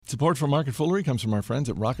Support for Market Foolery comes from our friends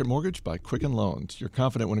at Rocket Mortgage by Quicken Loans. You're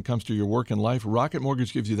confident when it comes to your work and life. Rocket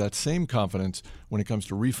Mortgage gives you that same confidence when it comes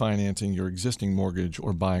to refinancing your existing mortgage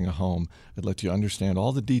or buying a home. It lets you understand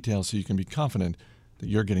all the details so you can be confident that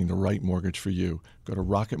you're getting the right mortgage for you. Go to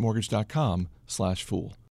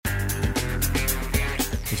rocketmortgage.com/fool.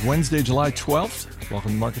 It's Wednesday, July 12th.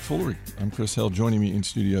 Welcome to Market Foolery. I'm Chris Hill. Joining me in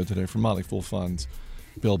studio today from Motley Fool Funds,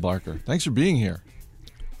 Bill Barker. Thanks for being here.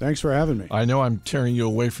 Thanks for having me. I know I'm tearing you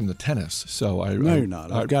away from the tennis, so No, you're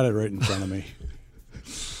not. I've got it right in front of me.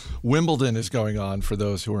 Wimbledon is going on for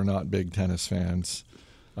those who are not big tennis fans.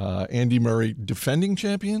 Andy Murray, defending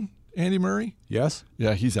champion, Andy Murray? Yes?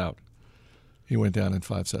 Yeah, he's out. He went down in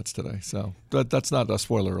 5 sets today, so that's not a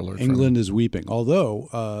spoiler alert. England is weeping, although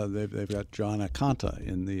they've got John Akanta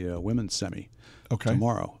in the women's semi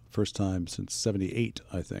tomorrow. First time since '78,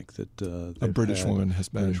 I think, that a British woman has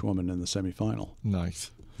been in the semifinal. Nice.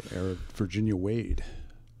 The era of Virginia Wade.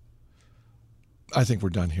 I think we're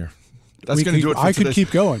done here. That's going to do it for I today. could keep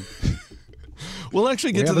going. We'll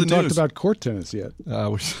actually get to the news. We haven't talked about court tennis yet.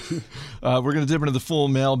 We're going to dip into the full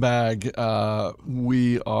mailbag.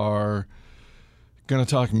 We are going to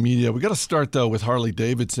talk media. We got to start, though, with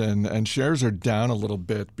Harley-Davidson, and shares are down a little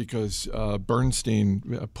bit because Bernstein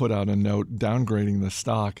put out a note downgrading the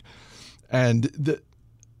stock. And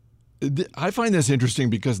I find this interesting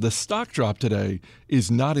because the stock drop today is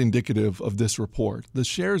not indicative of this report. The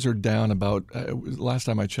shares are down about, last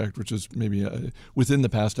time I checked, which was maybe within the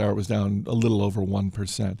past hour, it was down a little over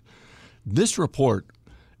 1%. This report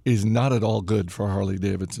is not at all good for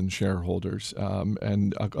Harley-Davidson shareholders.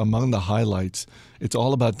 And among the highlights, it's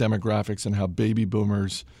all about demographics and how the baby boomer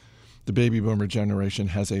generation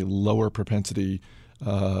has a lower propensity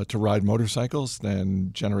to ride motorcycles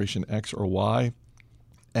than Generation X or Y.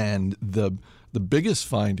 And the biggest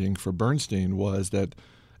finding for Bernstein was that,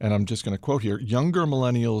 and I'm just going to quote here, younger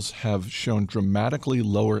millennials have shown dramatically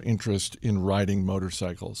lower interest in riding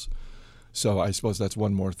motorcycles. So I suppose that's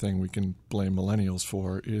one more thing we can blame millennials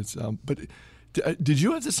for. But did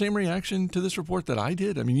you have the same reaction to this report that I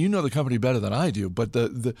did? I mean, you know the company better than I do, but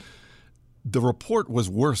the report was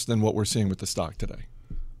worse than what we're seeing with the stock today.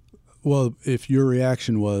 Well, if your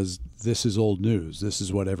reaction was, this is old news, this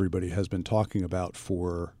is what everybody has been talking about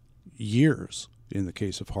for years in the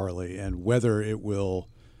case of Harley, and whether it will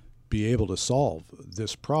be able to solve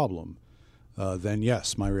this problem, then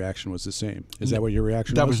yes, my reaction was the same. Is that what your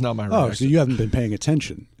reaction was? That was not my reaction. Oh, so you haven't been paying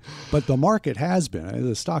attention. But the market has been.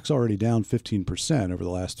 The stock's already down 15% over the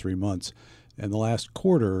last 3 months, and the last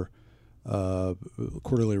quarterly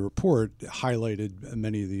report highlighted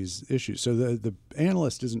many of these issues. So the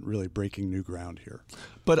analyst isn't really breaking new ground here.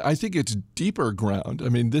 But I think it's deeper ground. I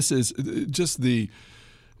mean, this is just because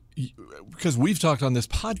we've talked on this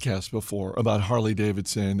podcast before about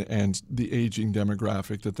Harley-Davidson and the aging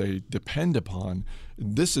demographic that they depend upon.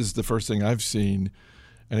 This is the first thing I've seen.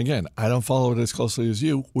 And again, I don't follow it as closely as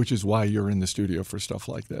you, which is why you're in the studio for stuff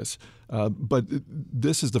like this. But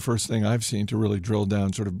this is the first thing I've seen to really drill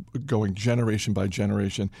down, sort of going generation by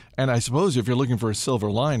generation. And I suppose if you're looking for a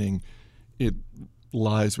silver lining, it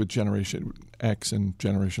lies with Generation X and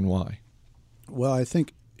Generation Y. Well, I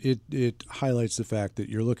think it highlights the fact that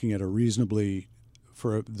you're looking at the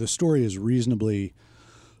story is reasonably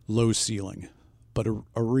low ceiling, but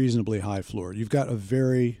a reasonably high floor. You've got a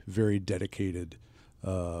very, very dedicated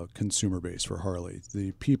consumer base for Harley.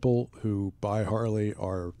 The people who buy Harley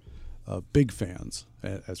are big fans,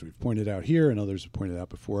 as we've pointed out here and others have pointed out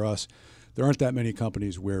before us. There aren't that many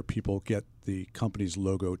companies where people get the company's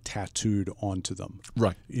logo tattooed onto them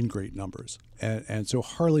in great numbers. And so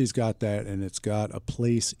Harley's got that, and it's got a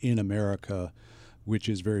place in America which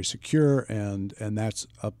is very secure, and that's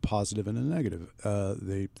a positive and a negative.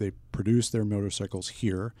 They produce their motorcycles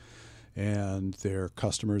here, and their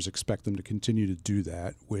customers expect them to continue to do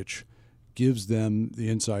that, which gives them the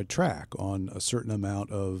inside track on a certain amount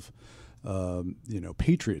of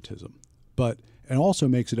patriotism, and also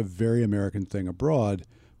makes it a very American thing abroad,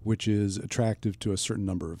 which is attractive to a certain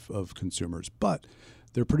number of consumers. But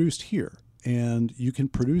they're produced here, and you can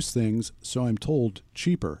produce things, so I'm told,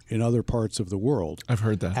 cheaper in other parts of the world. I've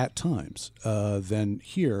heard that. At times than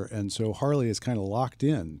here. And so Harley is kind of locked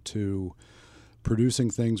in to producing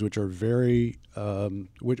things which are very,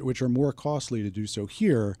 which are more costly to do so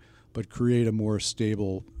here, but create a more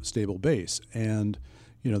stable base. And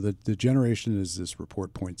the generation, as this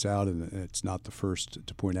report points out, and it's not the first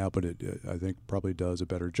to point out, but it I think probably does a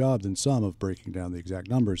better job than some of breaking down the exact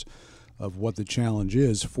numbers of what the challenge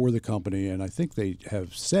is for the company. And I think they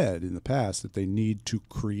have said in the past that they need to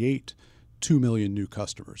create 2 million new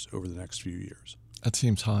customers over the next few years. That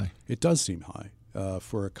seems high. It does seem high.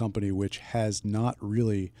 for a company which has not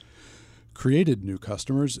really created new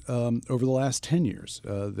customers over the last 10 years.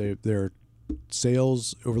 Their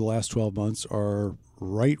sales over the last 12 months are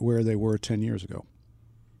right where they were 10 years ago.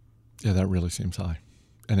 Yeah, that really seems high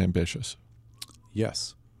and ambitious.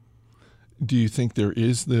 Yes. Do you think there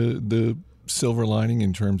is the silver lining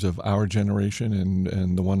in terms of our generation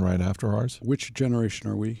and the one right after ours? Which generation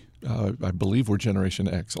are we? I believe we're Generation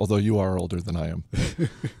X, although you are older than I am.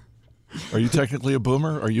 Are you technically a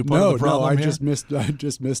boomer? Are you part of the problem I here? just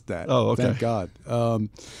missed that. Oh, okay. Thank God.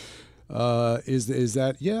 Is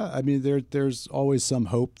that? Yeah. I mean, there's always some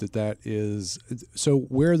hope that is. So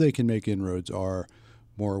where they can make inroads are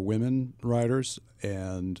more women riders,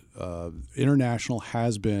 and international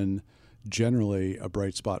has been generally a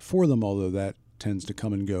bright spot for them, although that tends to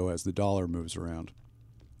come and go as the dollar moves around.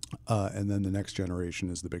 And then the next generation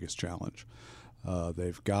is the biggest challenge.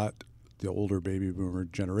 They've got the older baby boomer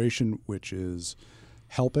generation, which is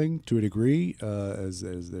helping to a degree as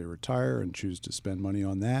they retire and choose to spend money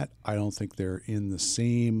on that. I don't think they're in the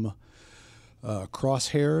same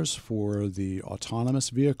crosshairs for the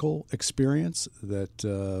autonomous vehicle experience that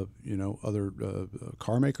other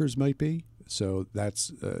car makers might be. So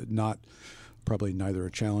that's probably neither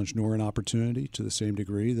a challenge nor an opportunity to the same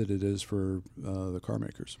degree that it is for the car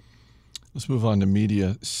makers. Let's move on to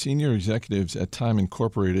media. Senior executives at Time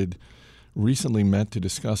Incorporated recently met to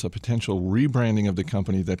discuss a potential rebranding of the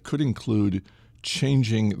company that could include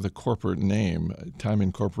changing the corporate name. Time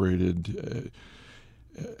Incorporated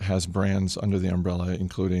has brands under the umbrella,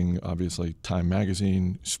 including, obviously, Time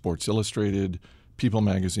Magazine, Sports Illustrated, People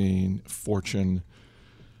Magazine, Fortune.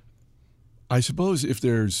 I suppose if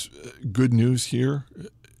there's good news here,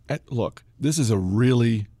 look, this is a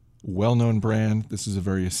really well-known brand. This is a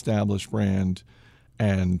very established brand.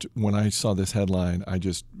 And when I saw this headline, I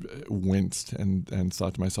just winced and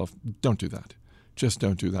thought to myself, don't do that. Just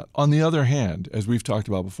don't do that. On the other hand, as we've talked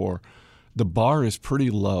about before, the bar is pretty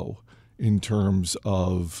low in terms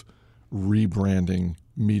of rebranding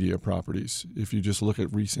media properties. If you just look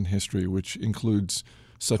at recent history, which includes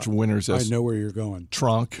such winners as I know where you're going.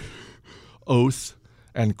 Tronc, Oath,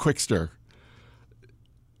 and Quickster.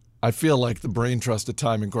 I feel like the brain trust of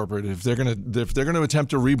Time Incorporated, if they're gonna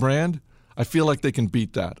attempt to rebrand, I feel like they can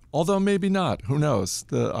beat that. Although maybe not. Who knows?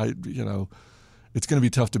 It's going to be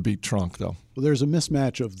tough to beat Tronc, though. Well, there's a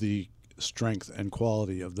mismatch of the strength and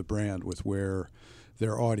quality of the brand with where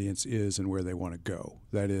their audience is and where they want to go.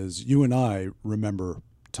 That is, you and I remember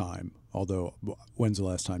Time, although when's the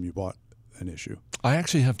last time you bought an issue? I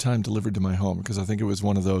actually have Time delivered to my home because I think it was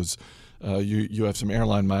one of those, you have some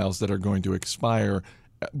airline miles that are going to expire.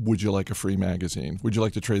 Would you like a free magazine? Would you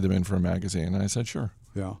like to trade them in for a magazine? And I said, sure.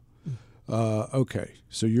 Yeah. Okay,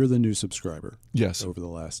 so you're the new subscriber. Yes. Over the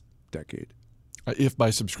last decade. If by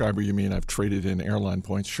subscriber you mean I've traded in airline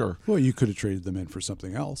points, sure. Well, you could have traded them in for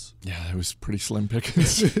something else. Yeah, it was pretty slim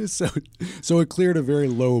pickings. So it cleared a very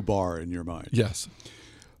low bar in your mind. Yes.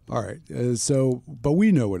 All right. But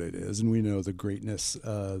we know what it is, and we know the greatness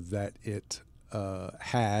that it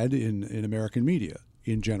had in American media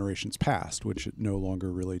in generations past, which it no longer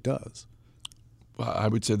really does. I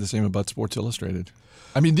would say the same about Sports Illustrated.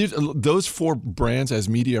 I mean, those four brands as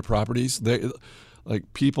media properties,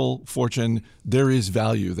 like People, Fortune, there is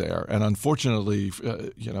value there. And unfortunately,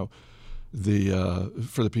 for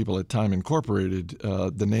the people at Time Incorporated,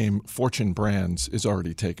 the name Fortune Brands is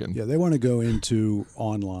already taken. Yeah, they want to go into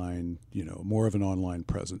online, more of an online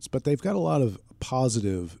presence. But they've got a lot of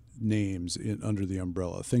positive names under the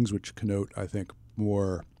umbrella, things which connote, I think,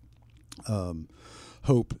 more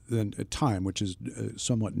hope than Time, which is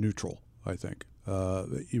somewhat neutral, I think.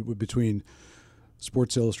 Between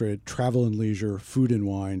Sports Illustrated, Travel and Leisure, Food and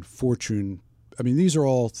Wine, Fortune. I mean, these are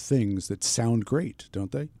all things that sound great,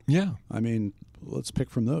 don't they? Yeah. I mean, let's pick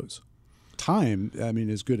from those. Time, I mean,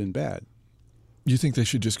 is good and bad. You think they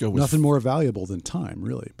should just go with... Nothing more valuable than time,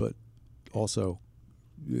 really, but also,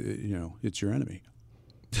 it's your enemy.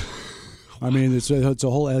 I mean, it's a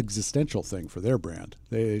whole existential thing for their brand.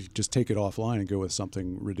 They just take it offline and go with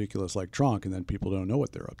something ridiculous like Tronc, and then people don't know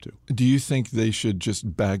what they're up to. Do you think they should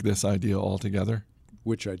just bag this idea altogether?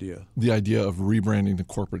 Which idea? The idea of rebranding the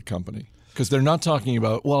corporate company. Because they're not talking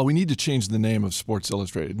about, well, we need to change the name of Sports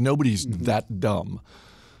Illustrated. Nobody's that dumb,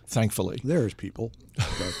 thankfully. There's people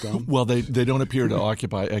that dumb. Well, they don't appear to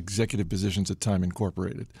occupy executive positions at Time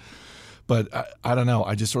Incorporated. But I don't know.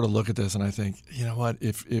 I just sort of look at this and I think, you know what?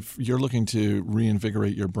 If you're looking to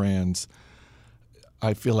reinvigorate your brands,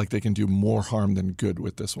 I feel like they can do more harm than good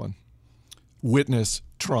with this one. Witness,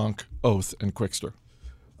 Tronc, Oath, and Quickster.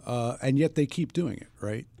 And yet they keep doing it,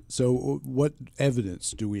 right? So what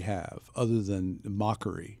evidence do we have other than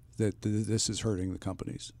mockery that this is hurting the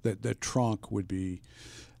companies. That Tronc would be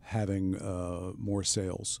having more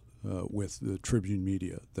sales with the Tribune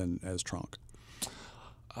Media than as Tronc.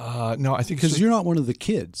 No, I think because you're not one of the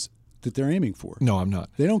kids that they're aiming for. No, I'm not.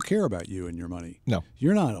 They don't care about you and your money. No,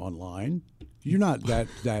 you're not online. You're not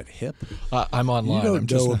that hip. I'm online. You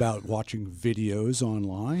don't know about watching videos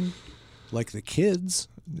online like the kids.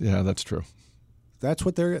 Yeah, that's true. That's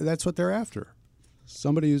what they're after.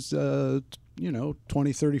 Somebody who's 20,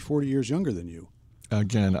 30, 40 years younger than you.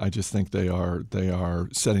 Again, I just think they are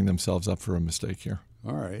setting themselves up for a mistake here.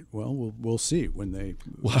 All right. Well, we'll see when they.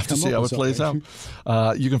 We'll have to see how it plays out.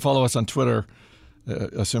 You can follow us on Twitter,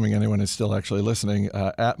 assuming anyone is still actually listening.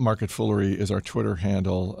 At Market Foolery is our Twitter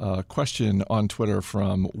handle. Question on Twitter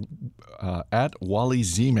from at Wally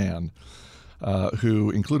Z-Man, who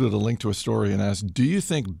included a link to a story and asked, "Do you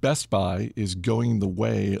think Best Buy is going the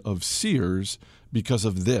way of Sears because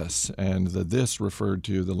of this?" And the "this" referred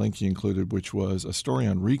to the link he included, which was a story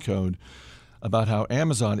on Recode about how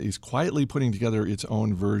Amazon is quietly putting together its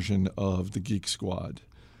own version of the Geek Squad.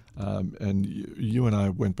 And you and I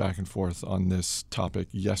went back and forth on this topic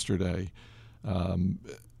yesterday.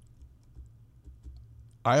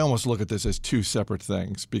 I almost look at this as two separate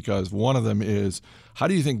things, because one of them is, how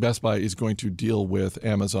do you think Best Buy is going to deal with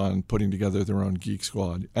Amazon putting together their own Geek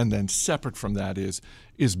Squad? And then separate from that is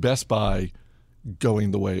Best Buy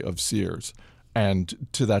going the way of Sears? And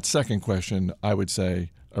to that second question, I would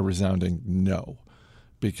say a resounding no,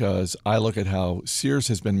 because I look at how Sears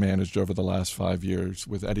has been managed over the last 5 years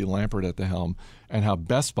with Eddie Lampert at the helm, and how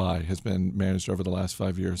Best Buy has been managed over the last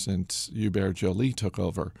 5 years since Hubert Joly took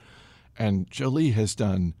over. And Joly has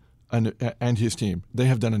done, and his team, they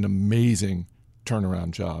have done an amazing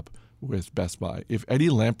turnaround job with Best Buy. If Eddie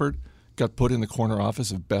Lampert got put in the corner office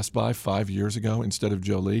of Best Buy 5 years ago instead of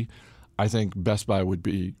Joly, I think Best Buy would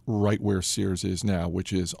be right where Sears is now,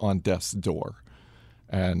 which is on death's door.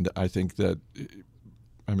 And I think that,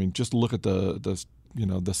 just look at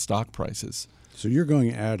the stock prices. So you're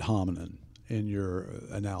going ad hominem in your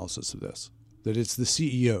analysis of this, that it's the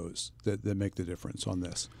CEOs that make the difference on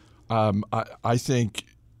this. I think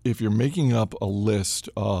if you're making up a list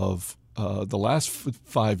of the last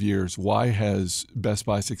 5 years, why has Best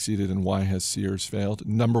Buy succeeded and why has Sears failed,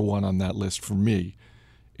 number one on that list for me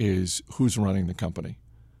is who's running the company.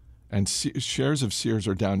 And shares of Sears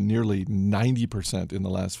are down nearly 90% in the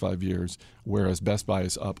last 5 years, whereas Best Buy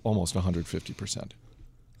is up almost 150%.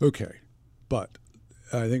 Okay, but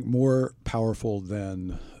I think more powerful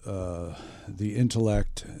than the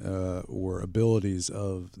intellect or abilities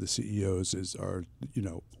of the CEOs are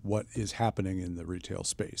what is happening in the retail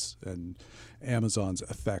space and Amazon's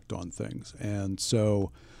effect on things. And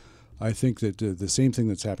so I think that the same thing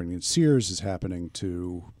that's happening in Sears is happening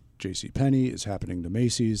to JCPenney, is happening to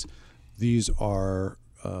Macy's. These are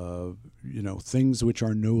things which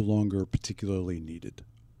are no longer particularly needed,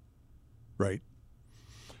 right?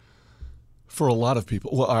 For a lot of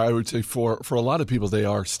people, well, I would say for a lot of people, they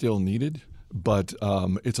are still needed, but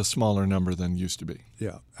it's a smaller number than used to be.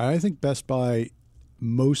 Yeah, I think Best Buy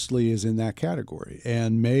mostly is in that category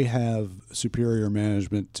and may have superior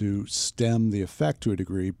management to stem the effect to a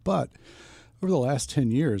degree, but over the last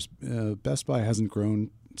 10 years, Best Buy hasn't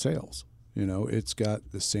grown sales. It's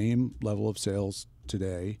got the same level of sales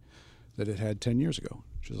today that it had 10 years ago,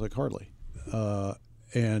 which is like hardly.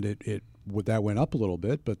 And that went up a little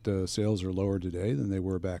bit, but the sales are lower today than they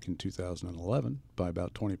were back in 2011 by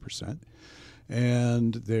about 20%.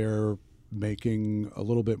 And they're making a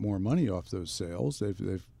little bit more money off those sales.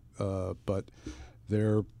 But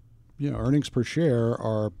their earnings per share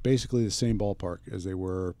are basically the same ballpark as they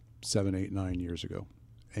were 7, 8, 9 years ago.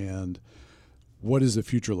 And what does the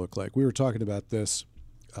future look like? We were talking about this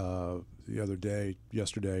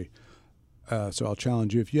yesterday. So I'll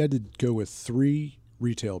challenge you. If you had to go with 3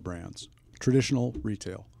 retail brands, traditional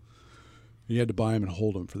retail, you had to buy them and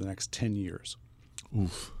hold them for the next 10 years.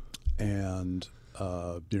 Oof. And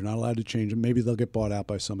you're not allowed to change them. Maybe they'll get bought out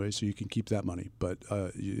by somebody so you can keep that money. But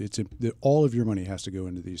all of your money has to go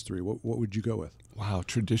into these 3. What would you go with? Wow,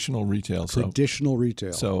 traditional retail. Traditional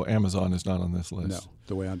retail. So Amazon is not on this list. No,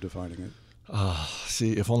 the way I'm defining it.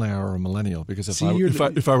 See, if only I were a millennial, because if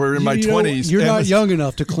I were in my 20s... You're not young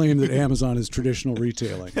enough to claim that Amazon is traditional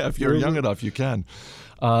retailing. Yeah, if you're young enough, you can.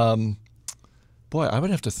 Boy, I would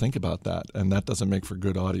have to think about that, and that doesn't make for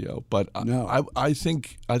good audio. But no. I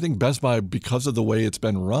think Best Buy, because of the way it's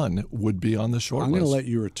been run, would be on the short list. I'm going to let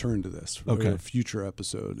you return to this for a future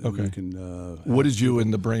episode. And okay. You can, what did you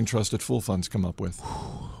and the Brain Trust at Full Funds come up with?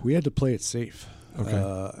 We had to play it safe.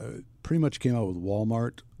 Okay. Pretty much came out with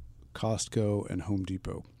Walmart, Costco, and Home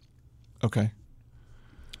Depot. Okay.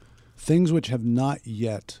 Things which have not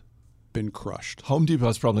yet been crushed. Home Depot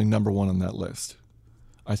is probably number one on that list,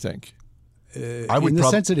 I think. In the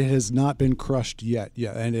sense that it has not been crushed yet,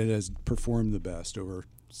 and it has performed the best over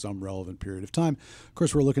some relevant period of time. Of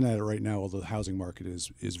course, we're looking at it right now, although the housing market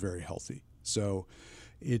is very healthy. So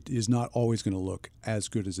it is not always going to look as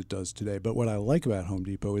good as it does today. But what I like about Home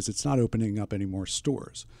Depot is it's not opening up any more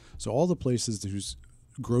stores. So all the places whose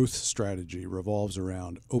growth strategy revolves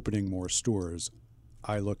around opening more stores,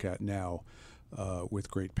 I look at now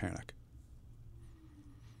with great panic.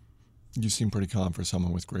 You seem pretty calm for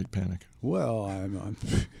someone with great panic. Well, I'm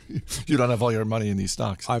You don't have all your money in these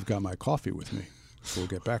stocks. I've got my coffee with me, we'll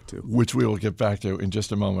get back to. Which we will get back to in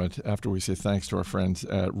just a moment after we say thanks to our friends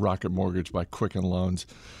at Rocket Mortgage by Quicken Loans.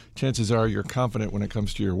 Chances are you're confident when it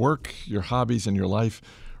comes to your work, your hobbies, and your life.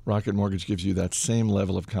 Rocket Mortgage gives you that same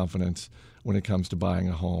level of confidence when it comes to buying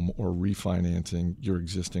a home or refinancing your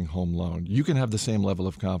existing home loan. You can have the same level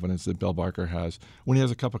of confidence that Bill Barker has when he has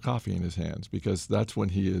a cup of coffee in his hands, because that's when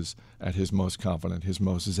he is at his most confident, his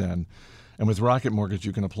most zen. And with Rocket Mortgage,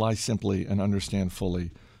 you can apply simply and understand fully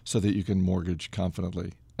so that you can mortgage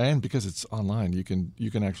confidently. And because it's online, you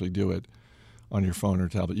can actually do it on your phone or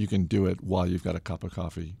tablet. You can do it while you've got a cup of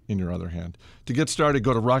coffee in your other hand. To get started,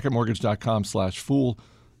 go to rocketmortgage.com/fool.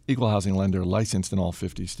 Equal housing lender, licensed in all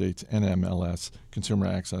 50 states, NMLS,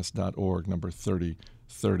 consumeraccess.org, number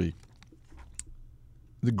 3030.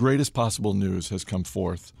 The greatest possible news has come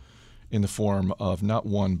forth in the form of not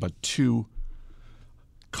one, but two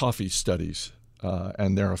coffee studies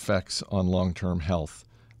and their effects on long-term health.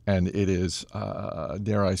 And it is,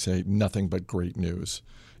 dare I say, nothing but great news,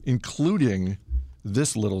 including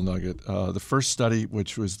this little nugget. The first study,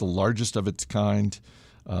 which was the largest of its kind,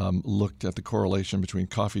 looked at the correlation between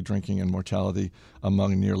coffee drinking and mortality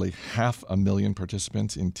among nearly 500,000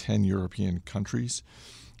 participants in 10 European countries.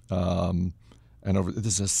 And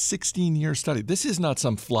this is a 16-year study. This is not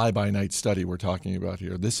some fly-by-night study we're talking about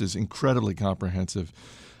here. This is incredibly comprehensive.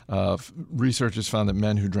 Researchers found that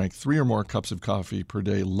men who drank 3 or more cups of coffee per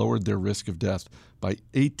day lowered their risk of death by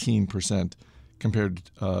 18% compared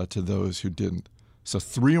to those who didn't. So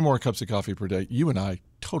 3 or more cups of coffee per day, you and I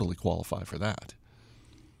totally qualify for that.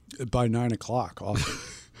 By 9 o'clock, often.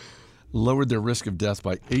 Lowered their risk of death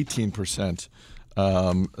by 18%.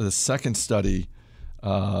 The second study,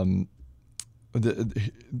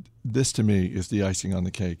 this to me is the icing on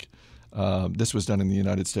the cake. This was done in the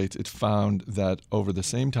United States. It found that over the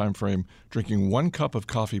same time frame, drinking 1 cup of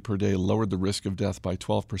coffee per day lowered the risk of death by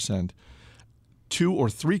 12%. 2 or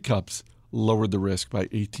 3 cups lowered the risk by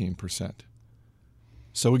 18%.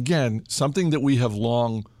 So again, something that we have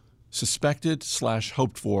long suspected /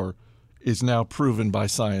 hoped for is now proven by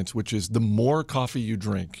science, which is the more coffee you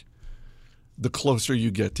drink, the closer you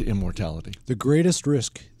get to immortality. The greatest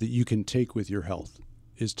risk that you can take with your health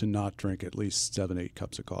is to not drink at least 7-8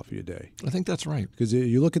 cups of coffee a day. I think that's right. Because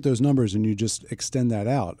you look at those numbers and you just extend that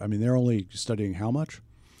out. I mean, they're only studying how much?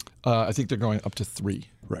 I think they're going up to 3.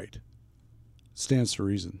 Right. Stands to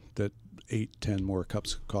reason that 8-10 more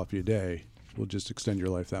cups of coffee a day will just extend your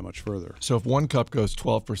life that much further. So if 1 cup goes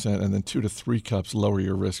 12% and then 2 to 3 cups lower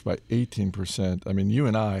your risk by 18%, I mean, you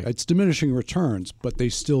and I... It's diminishing returns, but they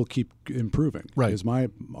still keep improving, right, is my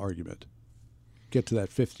argument. Get to that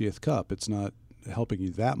 50th cup, it's not helping you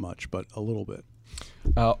that much, but a little bit.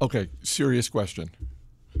 Okay, serious question.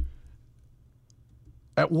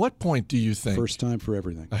 At what point do you think... First time for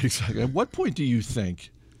everything. Exactly. At what point do you think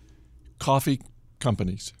coffee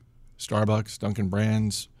companies, Starbucks, Dunkin'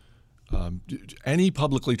 Brands, any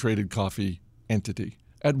publicly traded coffee entity,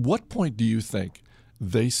 at what point do you think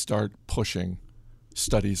they start pushing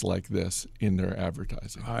studies like this in their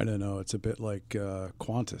advertising? I don't know. It's a bit like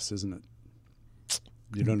Qantas, isn't it?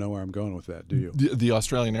 You don't know where I'm going with that, do you? The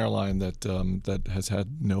Australian airline that has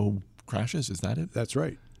had no crashes, is that it? That's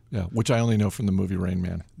right. Yeah, which I only know from the movie Rain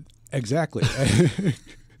Man. Exactly.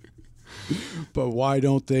 But why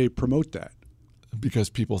don't they promote that? Because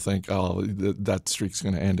people think, oh, that streak's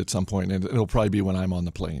going to end at some point, and it'll probably be when I'm on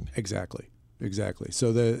the plane. Exactly.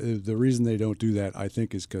 So the reason they don't do that, I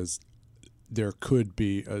think, is because there could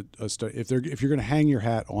be a study. If you're going to hang your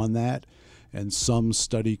hat on that, and some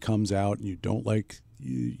study comes out and you don't like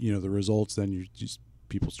the results, then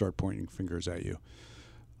people start pointing fingers at you.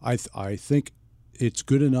 I think it's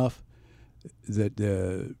good enough that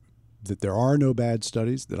there are no bad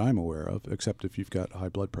studies that I'm aware of, except if you've got high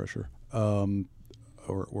blood pressure.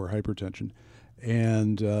 Or hypertension,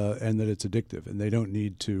 and that it's addictive, and they don't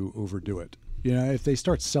need to overdo it. If they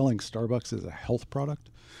start selling Starbucks as a health product,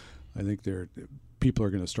 I think people are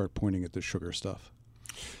going to start pointing at the sugar stuff.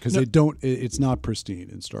 Because they don't. It's not pristine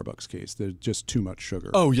in Starbucks' case. There's just too much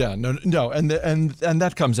sugar. Oh yeah, no, and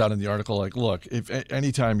that comes out in the article. Like, look, if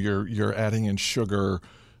anytime you're adding in sugar,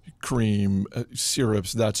 cream,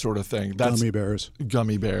 syrups, that sort of thing, that's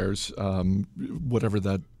gummy bears, whatever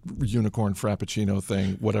that unicorn frappuccino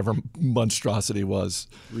thing, whatever monstrosity was,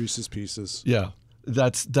 Reese's Pieces. Yeah,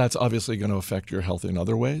 that's obviously going to affect your health in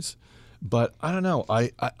other ways. But I don't know.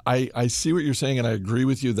 I see what you're saying, and I agree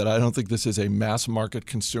with you that I don't think this is a mass market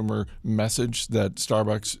consumer message that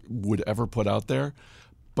Starbucks would ever put out there.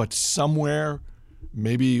 But somewhere,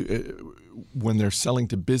 maybe when they're selling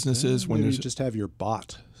to businesses, when you just have your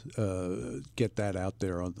bot get that out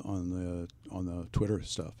there on the Twitter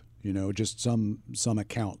stuff. Just some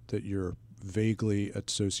account that you're vaguely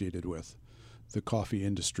associated with, the coffee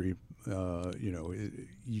industry.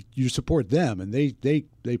 You support them, and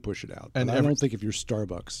they push it out. And I don't think if you're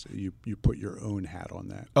Starbucks, you put your own hat on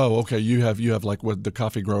that. Oh, okay. You have like what the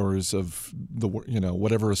coffee growers of the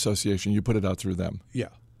whatever association, you put it out through them. Yeah,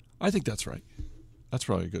 I think that's right. That's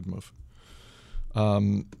probably a good move.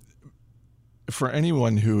 For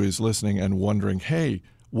anyone who is listening and wondering, hey,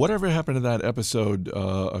 whatever happened to that episode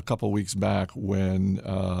a couple weeks back when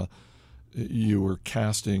you were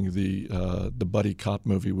casting the buddy cop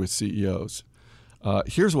movie with CEOs?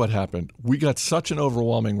 Here's what happened. We got such an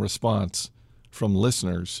overwhelming response from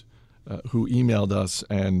listeners who emailed us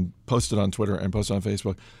and posted on Twitter and posted on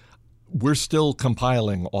Facebook. We're still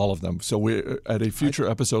compiling all of them. So at a future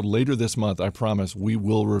episode later this month, I promise we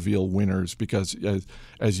will reveal winners because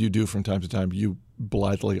as you do from time to time, you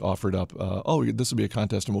blithely offered up, this will be a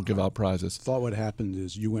contest and we'll give out prizes. Thought what happened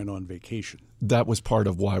is you went on vacation. That was part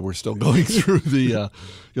of why we're still going through the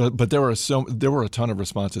but there were a ton of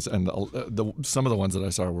responses, and some of the ones that I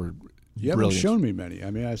saw were you brilliant. Haven't shown me many.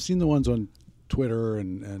 I mean, I've seen the ones on Twitter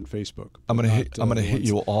and Facebook. I'm gonna hit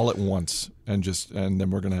you all at once, and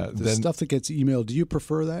then we're gonna the stuff that gets emailed. Do you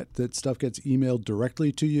prefer that stuff gets emailed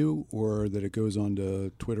directly to you, or that it goes on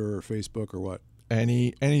to Twitter or Facebook, or what?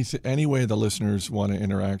 Any way the listeners want to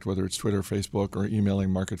interact, whether it's Twitter, Facebook, or emailing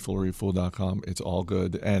marketfooleryfool.com, it's all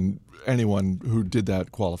good. And anyone who did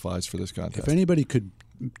that qualifies for this contest. If anybody could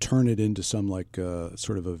turn it into some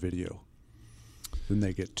sort of a video, then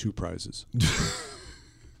they get 2 prizes.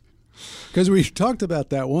 Because we talked about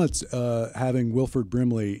that once, having Wilford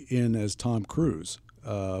Brimley in as Tom Cruise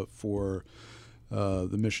for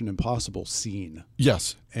the Mission Impossible scene.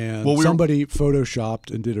 Yes. And somebody photoshopped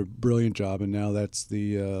and did a brilliant job, and now that's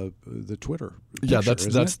the Twitter picture, yeah,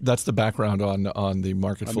 that's the background on the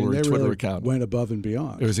Market Foolery Twitter really account. Went above and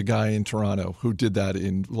beyond. There was a guy in Toronto who did that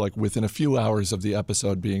in within a few hours of the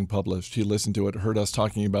episode being published. He listened to it, heard us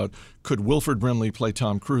talking about could Wilford Brimley play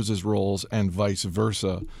Tom Cruise's roles and vice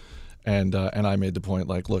versa. And I made the point,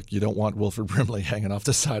 look, you don't want Wilford Brimley hanging off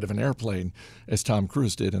the side of an airplane as Tom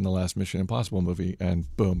Cruise did in the last Mission Impossible movie. And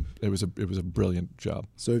boom, it was a brilliant job.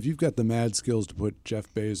 So if you've got the mad skills to put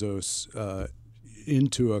Jeff Bezos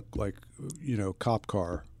into a cop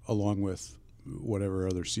car along with whatever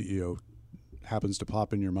other CEO happens to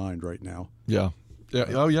pop in your mind right now. Yeah. Yeah.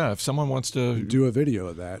 Oh, yeah. If someone wants to do a video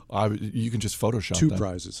of that, you can just Photoshop 2 that.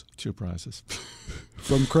 prizes. 2 prizes.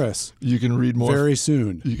 From Chris. You can read more very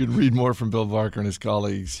soon. You can read more from Bill Barker and his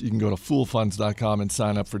colleagues. You can go to foolfunds.com and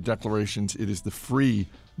sign up for Declarations. It is the free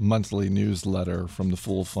monthly newsletter from the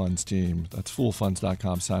Fool Funds team. That's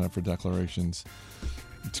foolfunds.com. Sign up for Declarations.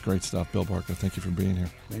 It's great stuff. Bill Barker, thank you for being here.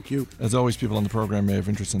 Thank you. As always, people on the program may have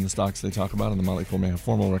interest in the stocks they talk about, and the Motley Fool may have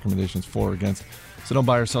formal recommendations for or against. So don't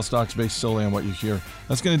buy or sell stocks based solely on what you hear.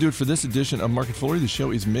 That's going to do it for this edition of Market Foolery. The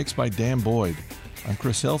show is mixed by Dan Boyd. I'm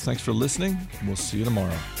Chris Hill. Thanks for listening. We'll see you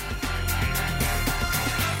tomorrow.